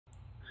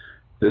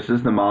This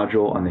is the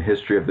module on the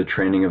history of the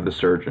training of the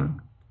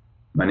surgeon.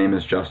 My name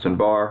is Justin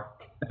Barr,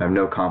 and I have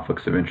no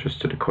conflicts of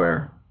interest to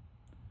declare.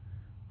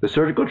 The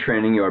surgical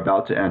training you are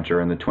about to enter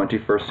in the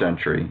 21st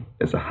century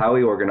is a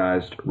highly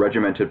organized,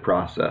 regimented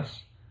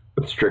process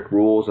with strict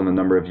rules on the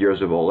number of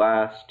years it will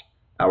last,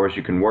 hours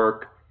you can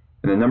work,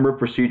 and the number of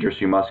procedures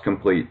you must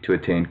complete to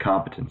attain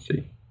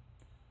competency.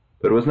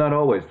 But it was not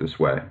always this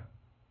way.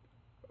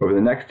 Over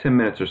the next 10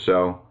 minutes or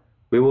so,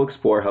 we will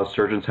explore how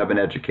surgeons have been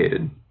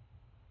educated,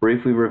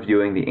 briefly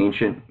reviewing the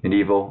ancient,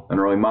 medieval, and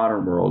early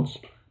modern worlds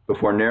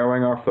before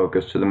narrowing our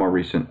focus to the more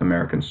recent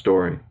American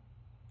story.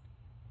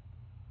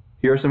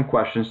 Here are some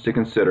questions to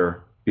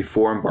consider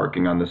before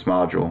embarking on this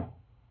module.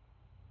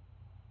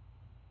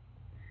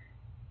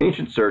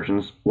 Ancient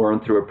surgeons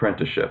learned through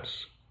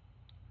apprenticeships.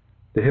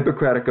 The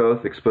Hippocratic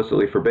Oath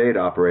explicitly forbade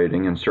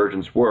operating, and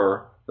surgeons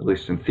were, at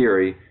least in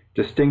theory,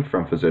 distinct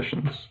from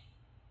physicians.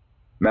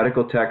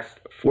 Medical texts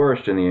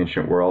flourished in the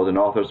ancient world, and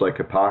authors like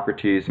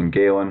Hippocrates and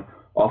Galen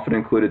often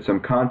included some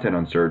content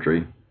on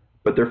surgery,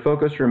 but their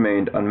focus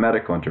remained on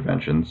medical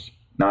interventions,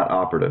 not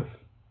operative.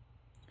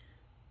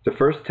 The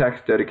first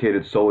text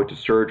dedicated solely to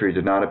surgery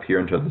did not appear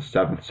until the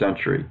 7th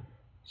century,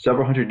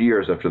 several hundred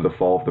years after the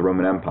fall of the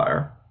Roman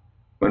Empire,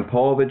 when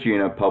Paul of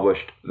Aegina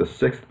published the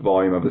 6th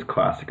volume of his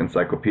classic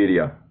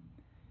encyclopedia.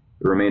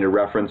 It remained a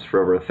reference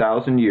for over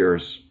 1,000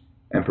 years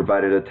and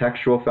provided a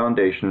textual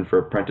foundation for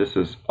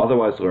apprentices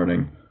otherwise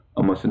learning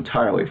almost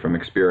entirely from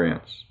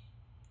experience.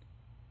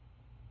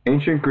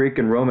 Ancient Greek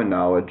and Roman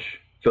knowledge,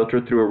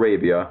 filtered through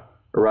Arabia,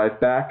 arrived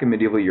back in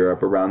medieval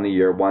Europe around the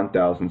year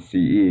 1000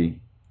 CE.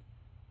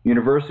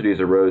 Universities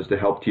arose to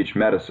help teach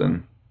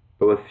medicine,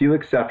 but with few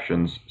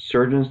exceptions,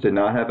 surgeons did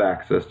not have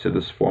access to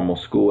this formal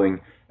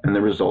schooling and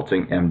the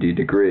resulting MD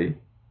degree.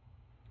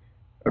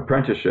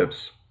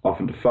 Apprenticeships,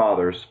 often to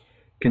fathers,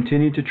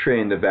 continued to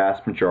train the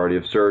vast majority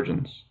of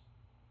surgeons.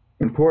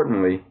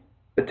 Importantly,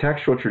 a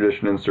textual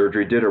tradition in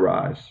surgery did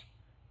arise,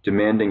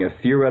 demanding a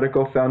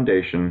theoretical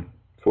foundation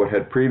for what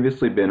had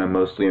previously been a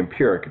mostly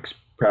empiric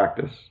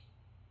practice.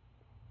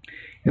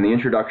 In the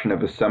introduction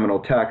of a seminal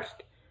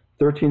text,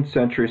 13th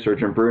century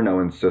surgeon Bruno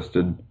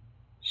insisted,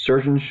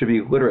 "Surgeons should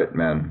be literate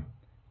men.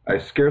 I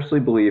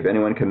scarcely believe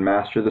anyone can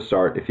master this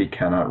art if he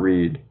cannot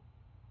read."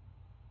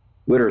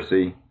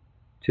 Literacy,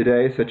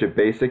 today such a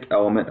basic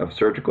element of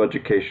surgical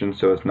education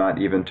so as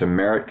not even to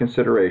merit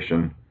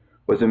consideration,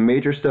 was a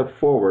major step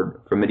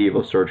forward for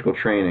medieval surgical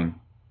training.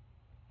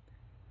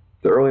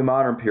 The early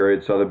modern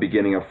period saw the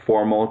beginning of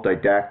formal,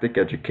 didactic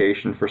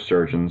education for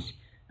surgeons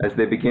as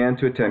they began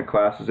to attend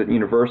classes at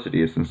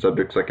universities in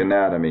subjects like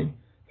anatomy,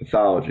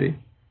 pathology,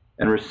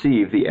 and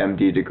receive the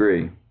MD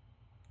degree.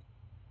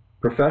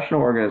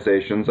 Professional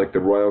organizations like the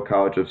Royal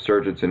College of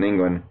Surgeons in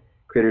England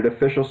created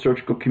official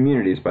surgical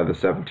communities by the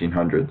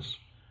 1700s,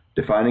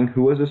 defining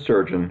who was a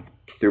surgeon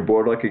through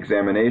board-like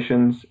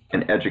examinations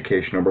and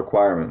educational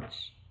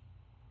requirements.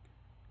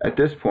 At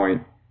this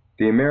point,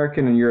 the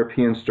American and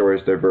European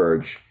stories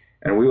diverge,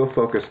 and we will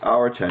focus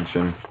our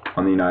attention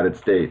on the United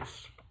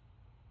States.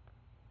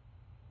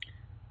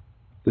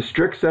 The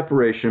strict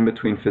separation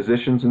between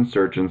physicians and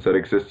surgeons that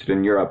existed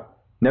in Europe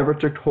never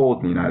took hold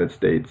in the United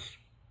States,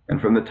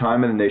 and from the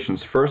time of the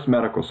nation's first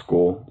medical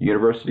school, the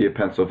University of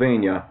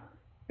Pennsylvania,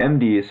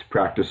 MDs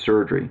practiced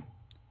surgery.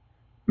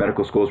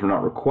 Medical schools were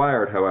not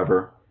required,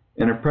 however,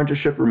 and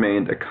apprenticeship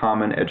remained a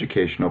common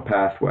educational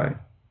pathway.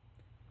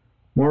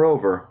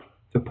 Moreover,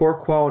 the poor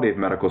quality of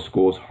medical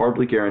schools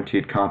hardly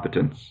guaranteed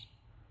competence.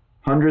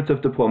 Hundreds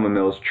of diploma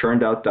mills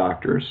churned out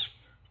doctors,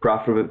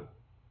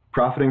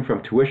 profiting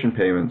from tuition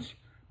payments,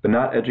 but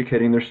not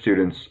educating their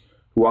students,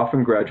 who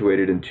often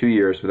graduated in 2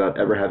 years without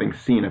ever having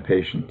seen a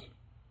patient.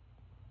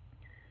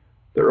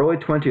 The early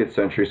 20th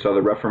century saw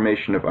the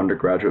reformation of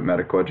undergraduate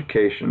medical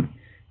education,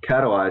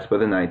 catalyzed by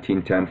the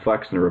 1910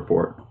 Flexner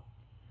Report.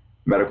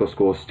 Medical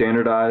schools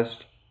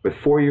standardized, with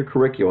 4-year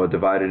curricula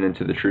divided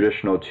into the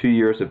traditional 2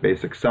 years of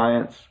basic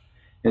science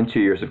and 2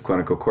 years of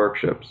clinical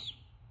clerkships.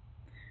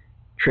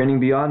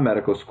 Training beyond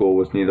medical school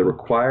was neither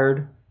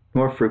required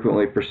nor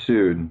frequently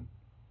pursued.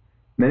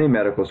 Many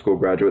medical school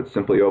graduates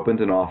simply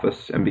opened an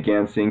office and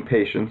began seeing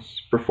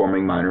patients,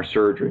 performing minor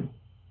surgery.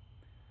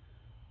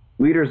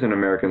 Leaders in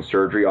American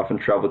surgery often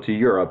traveled to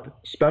Europe,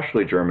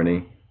 especially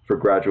Germany, for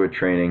graduate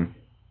training,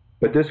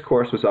 but this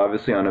course was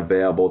obviously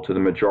unavailable to the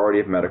majority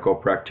of medical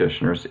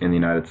practitioners in the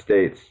United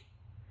States.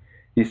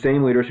 These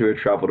same leaders who had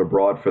traveled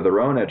abroad for their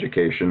own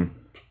education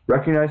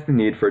recognized the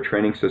need for a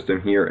training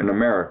system here in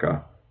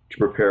America to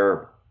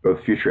prepare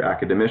both future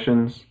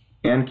academicians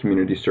and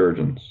community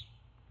surgeons.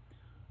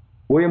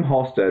 William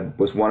Halsted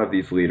was one of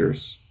these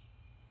leaders.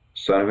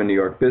 Son of a New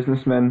York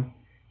businessman,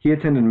 he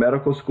attended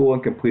medical school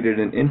and completed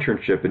an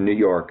internship in New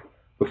York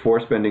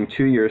before spending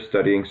 2 years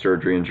studying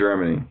surgery in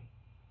Germany.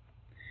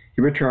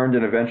 He returned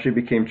and eventually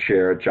became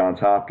chair at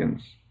Johns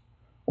Hopkins.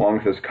 Along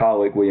with his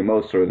colleague William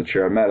Osler, the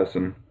chair of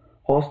medicine,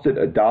 Halsted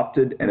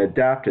adopted and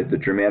adapted the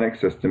Germanic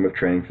system of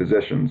training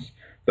physicians,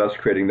 thus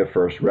creating the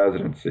first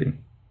residency.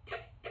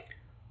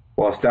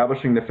 While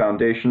establishing the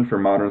foundation for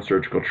modern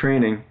surgical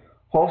training,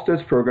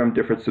 Halsted's program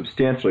differed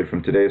substantially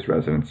from today's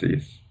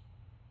residencies.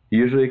 He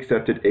usually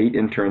accepted 8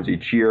 interns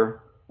each year,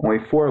 only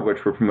 4 of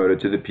which were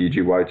promoted to the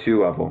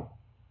PGY2 level.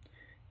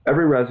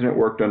 Every resident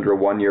worked under a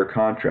 1-year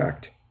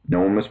contract.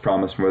 No one was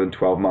promised more than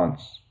 12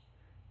 months.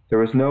 There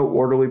was no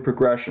orderly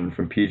progression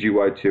from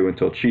PGY2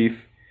 until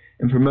chief,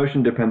 and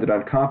promotion depended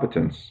on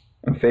competence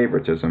and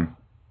favoritism,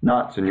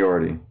 not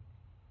seniority.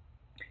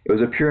 It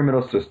was a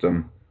pyramidal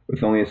system,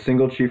 with only a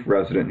single chief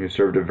resident who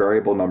served a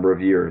variable number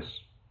of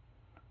years.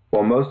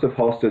 While most of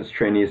Halsted's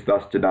trainees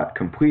thus did not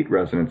complete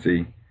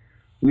residency,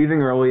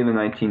 leaving early in the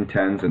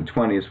 1910s and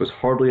 20s was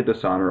hardly a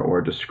dishonor or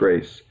a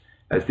disgrace,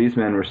 as these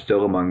men were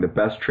still among the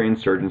best trained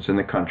surgeons in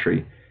the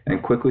country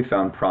and quickly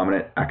found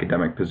prominent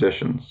academic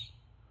positions.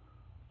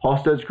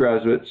 Halsted's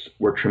graduates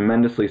were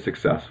tremendously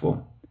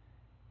successful.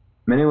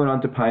 Many went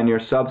on to pioneer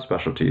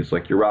subspecialties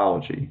like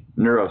urology,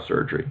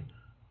 neurosurgery,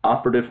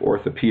 operative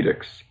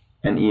orthopedics,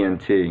 and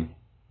ENT.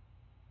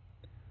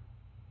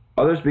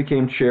 Others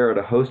became chair at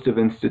a host of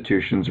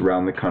institutions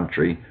around the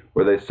country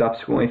where they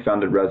subsequently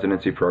founded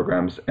residency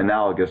programs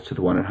analogous to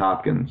the one at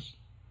Hopkins.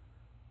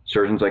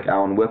 Surgeons like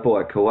Alan Whipple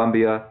at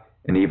Columbia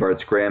and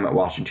Evarts Graham at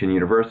Washington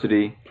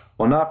University,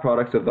 while not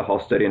products of the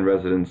Halstedian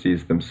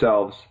residencies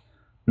themselves,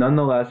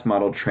 nonetheless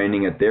modeled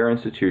training at their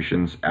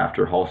institutions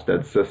after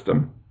Halsted's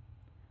system.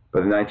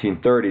 By the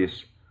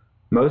 1930s,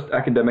 most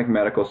academic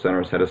medical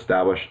centers had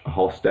established a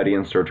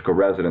Halstedian surgical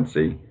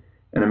residency,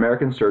 and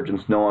American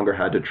surgeons no longer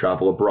had to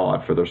travel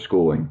abroad for their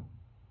schooling.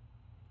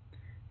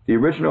 The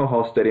original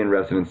Halstedian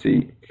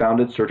residency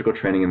founded surgical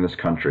training in this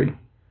country,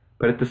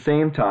 but at the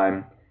same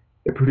time,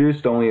 it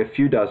produced only a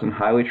few dozen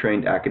highly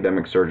trained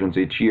academic surgeons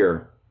each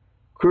year,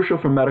 crucial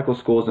for medical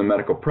schools and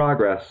medical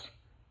progress,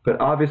 but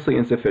obviously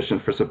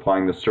insufficient for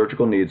supplying the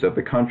surgical needs of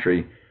the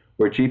country,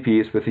 where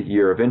GPs with a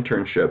year of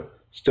internship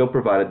still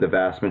provided the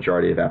vast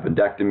majority of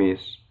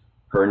appendectomies,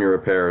 hernia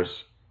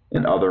repairs,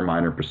 and other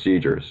minor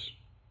procedures.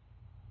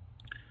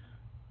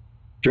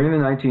 During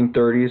the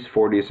 1930s,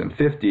 40s, and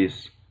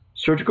 50s,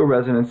 surgical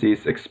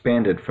residencies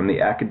expanded from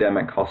the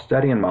academic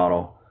Halstedian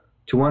model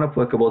to one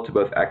applicable to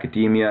both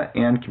academia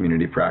and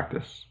community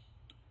practice.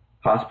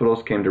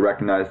 Hospitals came to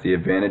recognize the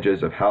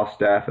advantages of house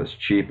staff as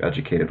cheap,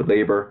 educated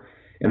labor,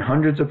 and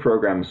hundreds of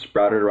programs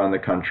sprouted around the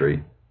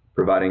country,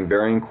 providing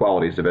varying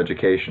qualities of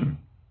education.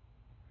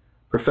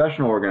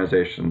 Professional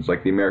organizations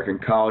like the American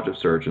College of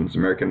Surgeons,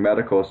 American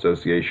Medical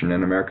Association,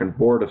 and American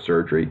Board of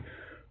Surgery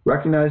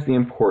recognized the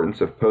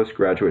importance of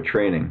postgraduate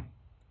training.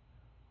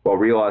 While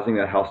realizing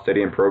that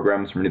Halstedian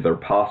programs were neither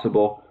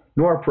possible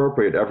nor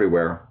appropriate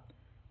everywhere,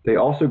 they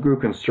also grew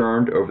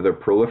concerned over the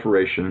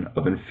proliferation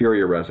of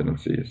inferior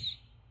residencies.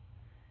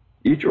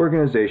 Each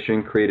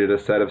organization created a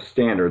set of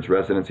standards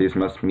residencies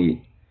must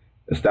meet,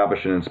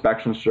 established an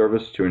inspection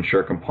service to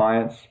ensure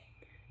compliance,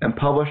 and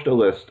published a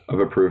list of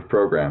approved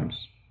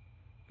programs.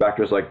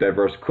 Factors like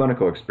diverse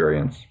clinical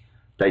experience,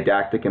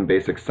 didactic and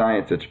basic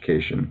science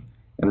education,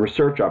 and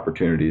research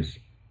opportunities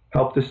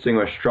helped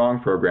distinguish strong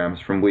programs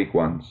from weak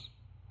ones.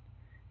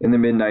 In the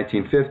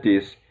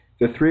mid-1950s,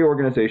 the 3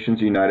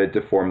 organizations united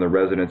to form the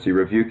Residency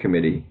Review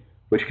Committee,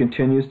 which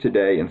continues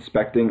today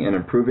inspecting and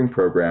improving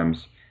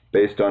programs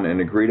based on an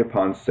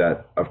agreed-upon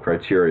set of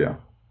criteria.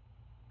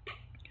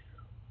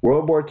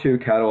 World War II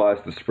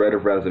catalyzed the spread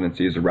of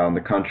residencies around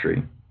the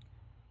country.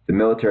 The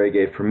military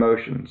gave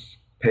promotions,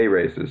 pay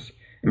raises,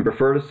 and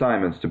preferred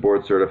assignments to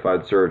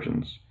board-certified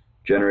surgeons,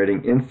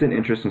 generating instant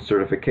interest in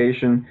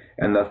certification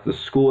and thus the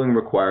schooling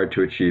required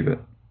to achieve it.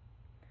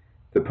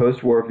 The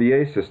post-war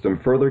VA system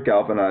further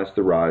galvanized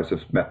the rise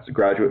of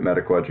graduate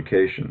medical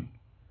education.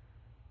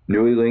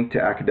 Newly linked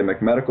to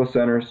academic medical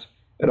centers,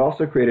 it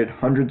also created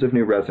hundreds of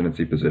new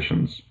residency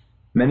positions,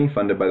 many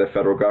funded by the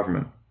federal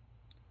government.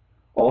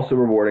 Also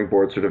rewarding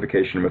board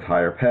certification with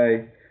higher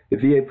pay, the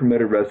VA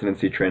promoted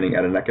residency training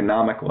at an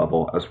economic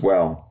level as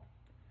well.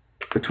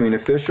 Between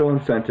official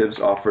incentives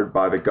offered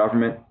by the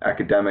government,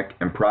 academic,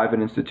 and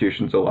private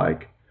institutions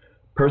alike,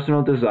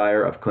 personal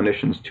desire of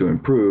clinicians to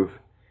improve,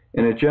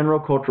 and a general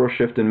cultural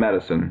shift in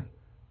medicine,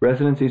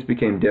 residencies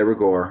became de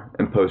rigueur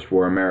in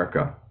post-war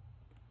America.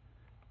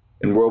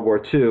 In World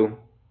War II,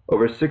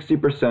 over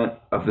 60%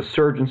 of the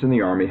surgeons in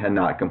the Army had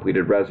not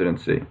completed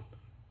residency.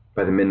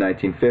 By the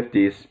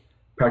mid-1950s,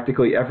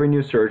 practically every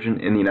new surgeon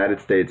in the United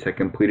States had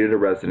completed a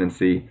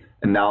residency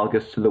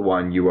analogous to the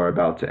one you are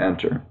about to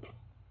enter.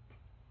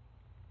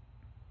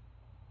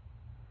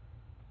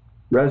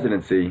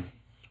 Residency,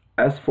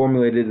 as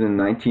formulated in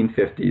the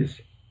 1950s,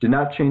 did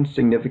not change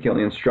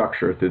significantly in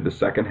structure through the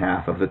second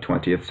half of the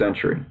 20th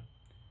century.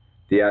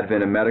 The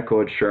advent of medical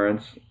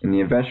insurance and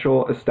the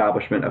eventual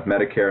establishment of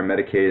Medicare and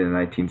Medicaid in the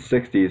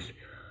 1960s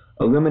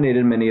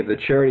eliminated many of the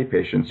charity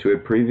patients who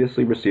had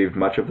previously received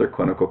much of their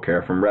clinical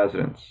care from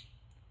residents.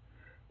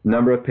 The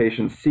number of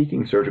patients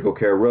seeking surgical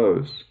care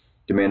rose,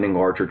 demanding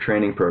larger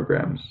training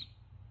programs.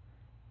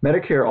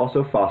 Medicare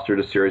also fostered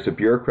a series of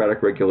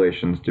bureaucratic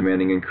regulations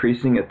demanding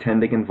increasing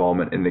attending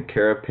involvement in the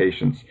care of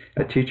patients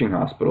at teaching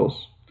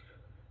hospitals.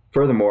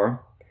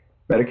 Furthermore,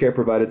 Medicare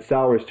provided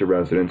salaries to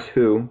residents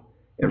who,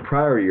 in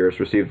prior years,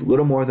 received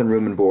little more than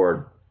room and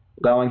board,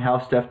 allowing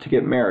house staff to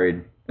get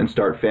married and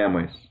start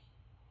families.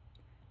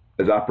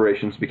 As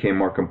operations became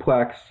more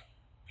complex,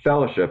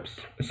 fellowships,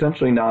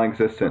 essentially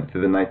non-existent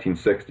through the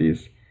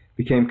 1960s,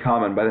 became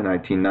common by the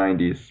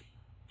 1990s,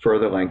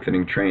 further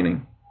lengthening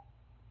training.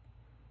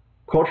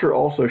 Culture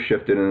also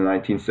shifted in the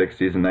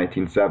 1960s and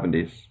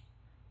 1970s.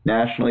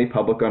 Nationally,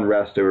 public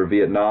unrest over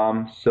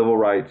Vietnam, civil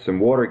rights, and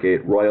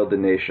Watergate roiled the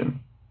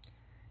nation.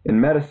 In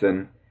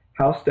medicine,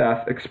 House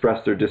staff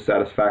expressed their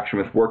dissatisfaction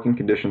with working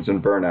conditions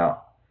and burnout,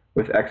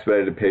 with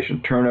expedited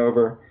patient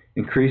turnover,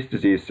 increased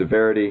disease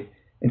severity,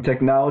 and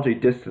technology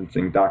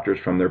distancing doctors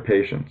from their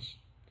patients.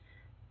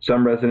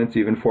 Some residents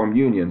even formed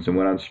unions and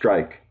went on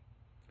strike.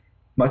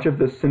 Much of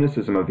the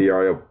cynicism of the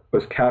era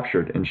was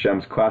captured in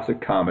Shem's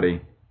classic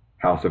comedy,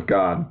 House of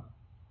God.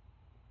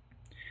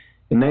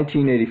 In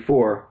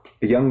 1984,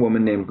 a young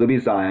woman named Libby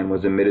Zion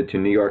was admitted to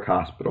New York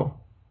Hospital.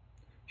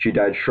 She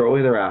died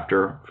shortly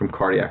thereafter from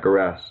cardiac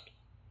arrest.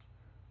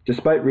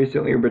 Despite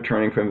recently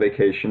returning from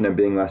vacation and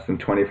being less than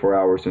 24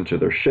 hours into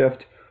their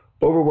shift,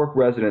 overworked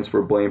residents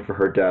were blamed for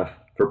her death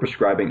for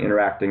prescribing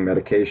interacting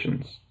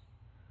medications.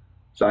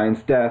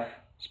 Zion's death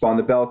spawned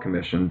the Bell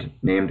Commission,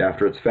 named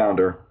after its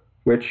founder,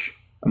 which,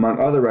 among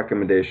other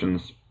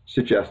recommendations,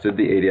 suggested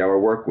the 80-hour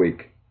work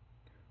week.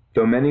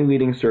 Though many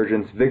leading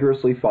surgeons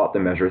vigorously fought the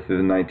measure through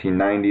the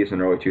 1990s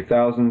and early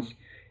 2000s,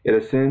 it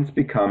has since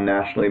become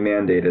nationally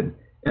mandated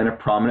and a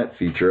prominent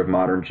feature of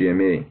modern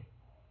GME.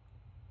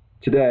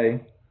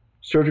 Today,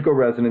 surgical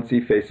residency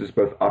faces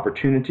both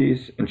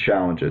opportunities and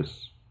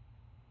challenges.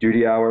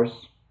 Duty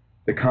hours,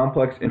 the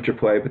complex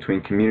interplay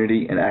between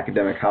community and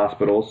academic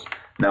hospitals,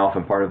 now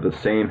often part of the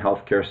same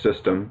healthcare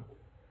system,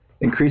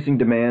 increasing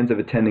demands of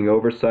attending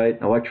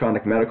oversight,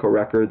 electronic medical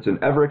records,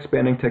 and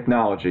ever-expanding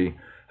technology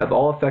have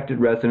all affected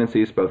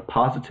residencies both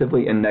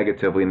positively and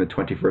negatively in the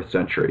 21st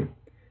century,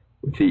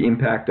 with the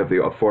impact of the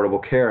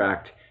Affordable Care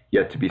Act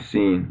yet to be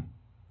seen.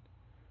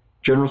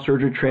 General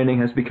surgery training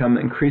has become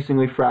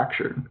increasingly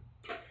fractured.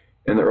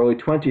 In the early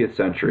 20th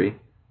century,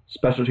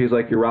 specialties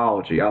like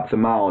urology,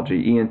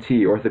 ophthalmology, ENT,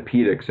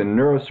 orthopedics, and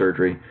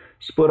neurosurgery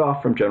split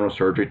off from general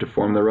surgery to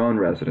form their own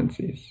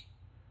residencies.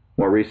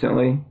 More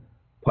recently,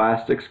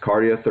 plastics,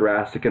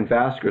 cardiothoracic, and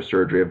vascular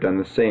surgery have done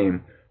the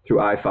same through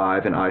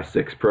I-5 and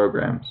I-6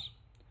 programs.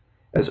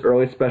 As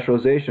early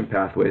specialization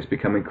pathways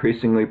become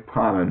increasingly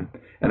common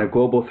and a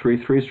global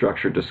 3-3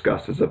 structure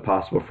discussed as a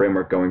possible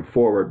framework going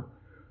forward,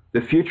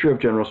 the future of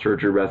general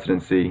surgery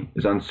residency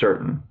is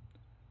uncertain.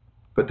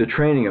 But the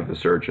training of the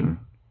surgeon,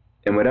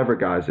 in whatever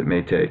guise it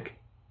may take,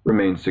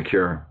 remains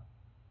secure.